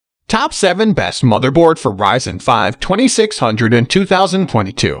Top 7 Best Motherboard for Ryzen 5 2600 in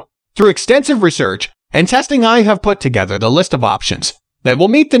 2022. Through extensive research and testing, I have put together the list of options that will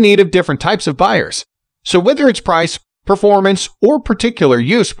meet the need of different types of buyers. So whether it's price, performance, or particular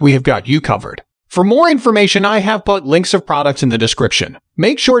use, we have got you covered. For more information, I have put links of products in the description.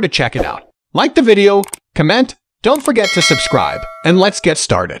 Make sure to check it out. Like the video, comment, don't forget to subscribe, and let's get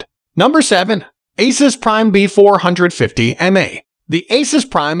started. Number 7. ASUS PRIME B450MA. The ASUS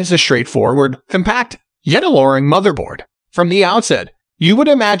PRIME is a straightforward, compact, yet alluring motherboard. From the outset, you would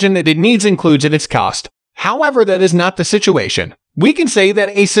imagine that it needs includes in its cost. However, that is not the situation. We can say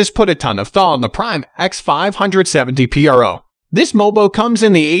that ASUS put a ton of thought on the PRIME X570 Pro. This MOBO comes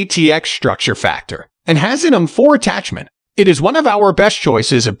in the ATX structure factor and has an M4 attachment. It is one of our best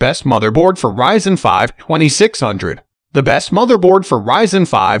choices of best motherboard for Ryzen 5 2600. The best motherboard for Ryzen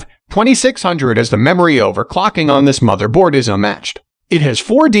 5 2600 as the memory overclocking on this motherboard is unmatched. It has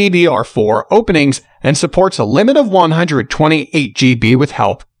 4 DDR4 openings and supports a limit of 128 GB with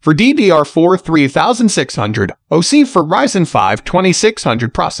help for DDR4 3600 OC for Ryzen 5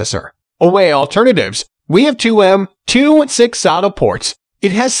 2600 processor. Away alternatives, we have 2 M.2 and 6 SATA ports.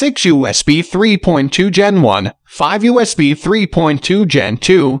 It has 6 USB 3.2 Gen 1, 5 USB 3.2 Gen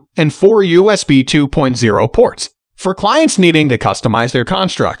 2, and 4 USB 2.0 ports. For clients needing to customize their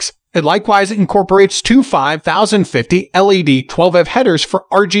constructs, it likewise incorporates 2 5050 LED 12F headers for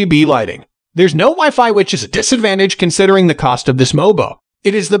RGB lighting. There's no Wi-Fi, which is a disadvantage considering the cost of this MOBO.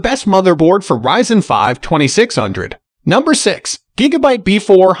 It is the best motherboard for Ryzen 5 2600. Number 6. GIGABYTE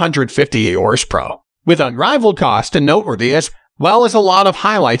B450 AORUS Pro. With unrivaled cost and noteworthy as well as a lot of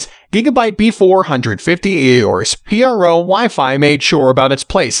highlights, GIGABYTE B450 AORUS Pro Wi-Fi made sure about its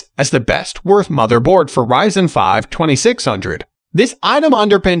place as the best worth motherboard for Ryzen 5 2600. This item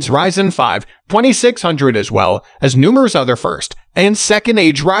underpins Ryzen 5 2600 as well as numerous other first and second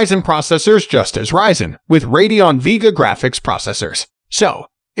age Ryzen processors, just as Ryzen with Radeon Vega graphics processors. So,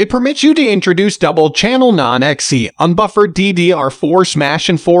 it permits you to introduce double-channel non-XC unbuffered DDR4 Smash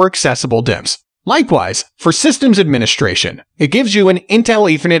and 4 accessible DIMMs. Likewise, for systems administration, it gives you an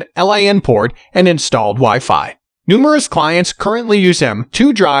Intel Ethernet LAN port and installed Wi-Fi. Numerous clients currently use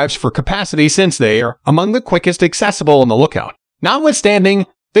M2 drives for capacity since they are among the quickest accessible on the lookout. Notwithstanding,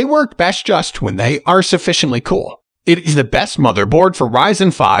 they work best just when they are sufficiently cool. It is the best motherboard for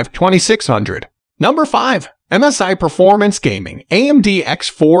Ryzen 5 2600. Number 5. MSI Performance Gaming AMD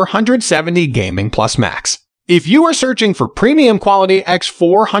X470 Gaming Plus Max. If you are searching for premium quality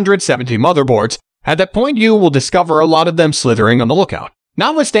X470 motherboards, at that point you will discover a lot of them slithering on the lookout.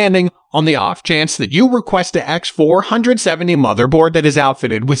 Notwithstanding, on the off chance that you request a X470 motherboard that is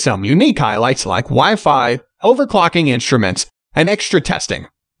outfitted with some unique highlights like Wi-Fi, overclocking instruments, and extra testing,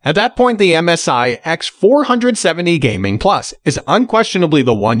 at that point the MSI X470 Gaming Plus is unquestionably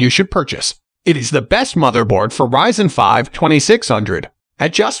the one you should purchase. It is the best motherboard for Ryzen 5 2600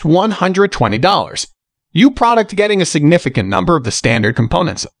 at just $120. You product getting a significant number of the standard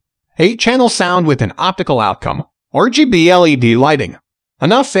components. 8-channel sound with an optical outcome, RGB LED lighting,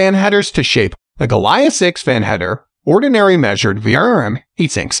 enough fan headers to shape a Goliath 6 fan header, ordinary measured VRM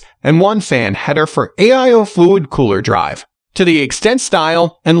heatsinks, and 1 fan header for AIO fluid cooler drive. To the extent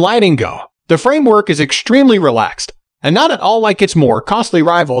style and lighting go, the framework is extremely relaxed, and not at all like its more costly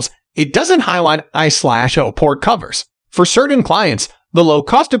rivals. It doesn't highlight I/O port covers. For certain clients, the low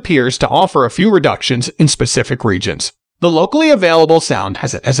cost appears to offer a few reductions in specific regions. The locally available sound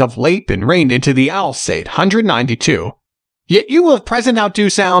has as of late been reined into the AORUS 892. Yet you will present outdo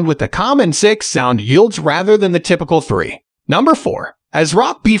sound with the common 6 sound yields rather than the typical 3. Number 4.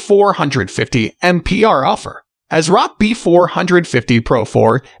 ASRock B450 MPR offer. ASRock B450 Pro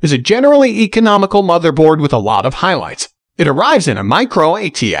 4 is a generally economical motherboard with a lot of highlights. It arrives in a micro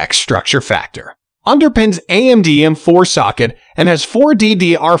ATX structure factor, underpins AMD M4 socket, and has 4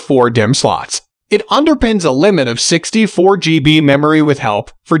 DDR4 DIMM slots. It underpins a limit of 64 GB memory with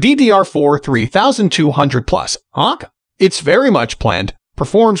help for DDR4 3200 plus. It's very much planned,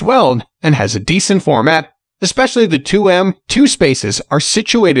 performs well, and has a decent format, especially the 2M2 spaces are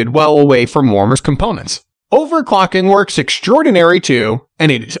situated well away from warmer components. Overclocking works extraordinary too, and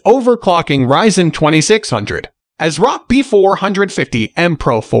it is overclocking Ryzen 2600. ASRock B450 M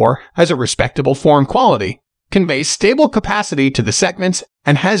Pro 4 has a respectable form quality, conveys stable capacity to the segments,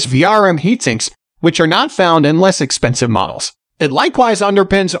 and has VRM heatsinks, which are not found in less expensive models. It likewise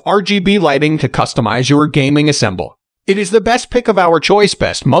underpins RGB lighting to customize your gaming assemble. It is the best pick of our choice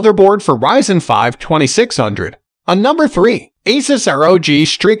best motherboard for Ryzen 5 2600. On number 3, ASUS ROG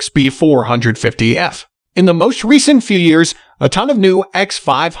STRIX B450F. In the most recent few years, a ton of new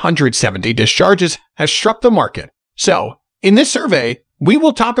X570 discharges have struck the market. So, in this survey, we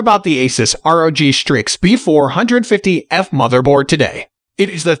will talk about the ASUS ROG STRIX B450F motherboard today. It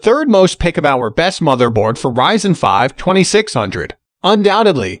is the third most pick of our best motherboard for Ryzen 5 2600.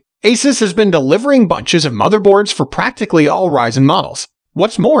 Undoubtedly, ASUS has been delivering bunches of motherboards for practically all Ryzen models.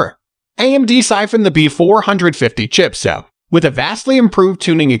 What's more, AMD siphoned the B450 chipset with a vastly improved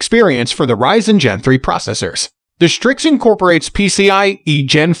tuning experience for the Ryzen Gen 3 processors. The STRIX incorporates PCIe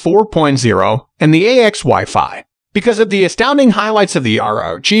Gen 4.0 and the AX Wi-Fi. Because of the astounding highlights of the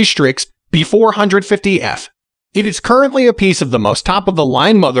ROG STRIX B450F, it is currently a piece of the most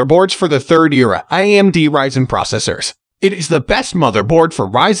top-of-the-line motherboards for the third-era AMD Ryzen processors. It is the best motherboard for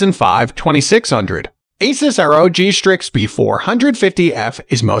Ryzen 5 2600. ASUS ROG STRIX B450F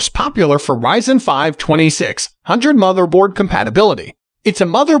is most popular for Ryzen 5 2600 motherboard compatibility. It's a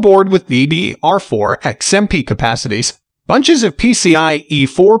motherboard with DDR4 XMP capacities, bunches of PCIe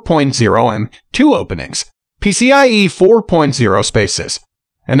 4.0 M2 openings, PCIe 4.0 spaces,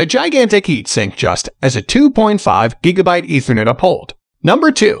 and a gigantic heatsink just as a 2.5 GB Ethernet uphold.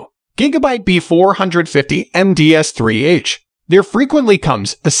 Number 2. GIGABYTE B450 MDS3H. There frequently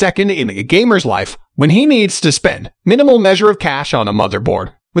comes a second in a gamer's life when he needs to spend minimal measure of cash on a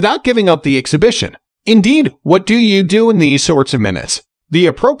motherboard without giving up the exhibition. Indeed, what do you do in these sorts of minutes? The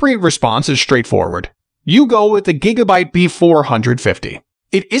appropriate response is straightforward. You go with the GIGABYTE B450.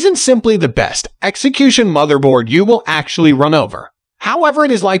 It isn't simply the best execution motherboard you will actually run over. However,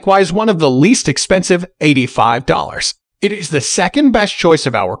 it is likewise one of the least expensive, $85. It is the second best choice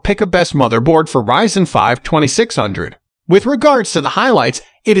of our pick of best motherboard for Ryzen 5 2600. With regards to the highlights,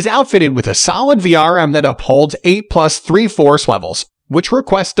 it is outfitted with a solid VRM that upholds 8 plus 3/4 levels, which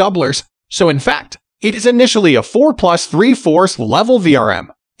request doublers, so in fact, it is initially a 4 plus 3/4 level VRM.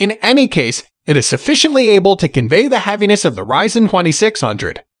 In any case, it is sufficiently able to convey the heaviness of the Ryzen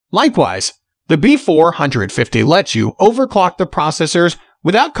 2600. Likewise, the B450 lets you overclock the processors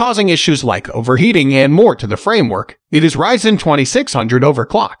without causing issues like overheating and more to the framework. It is Ryzen 2600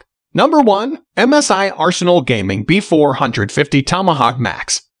 overclock. Number 1. MSI Arsenal Gaming B450 Tomahawk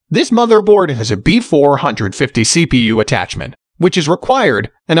Max. This motherboard has a B450 CPU attachment, which is required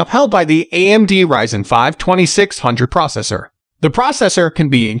and upheld by the AMD Ryzen 5 2600 processor. The processor can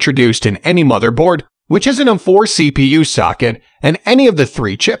be introduced in any motherboard, which has an M4 CPU socket and any of the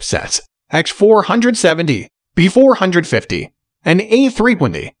three chipsets, X470, B450, and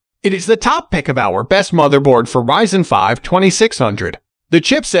A320. It is the top pick of our best motherboard for Ryzen 5 2600. The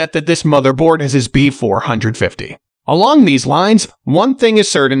chipset that this motherboard has is B450. Along these lines, one thing is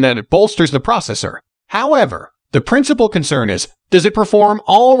certain that it bolsters the processor. However, the principal concern is, does it perform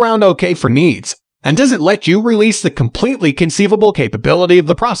all around okay for needs? And does it let you release the completely conceivable capability of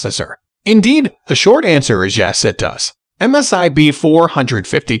the processor? Indeed, the short answer is yes, it does. MSI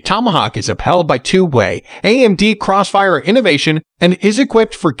B450 Tomahawk is upheld by two-way AMD Crossfire innovation and is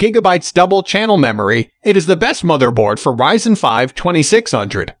equipped for GIGABYTE's double-channel memory. It is the best motherboard for Ryzen 5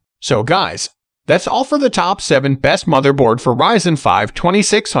 2600. So guys, that's all for the top 7 best motherboard for Ryzen 5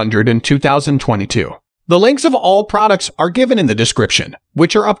 2600 in 2022. The links of all products are given in the description,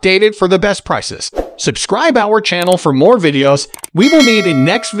 which are updated for the best prices. Subscribe our channel for more videos. We will meet in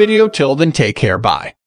next video. Till then, take care. Bye.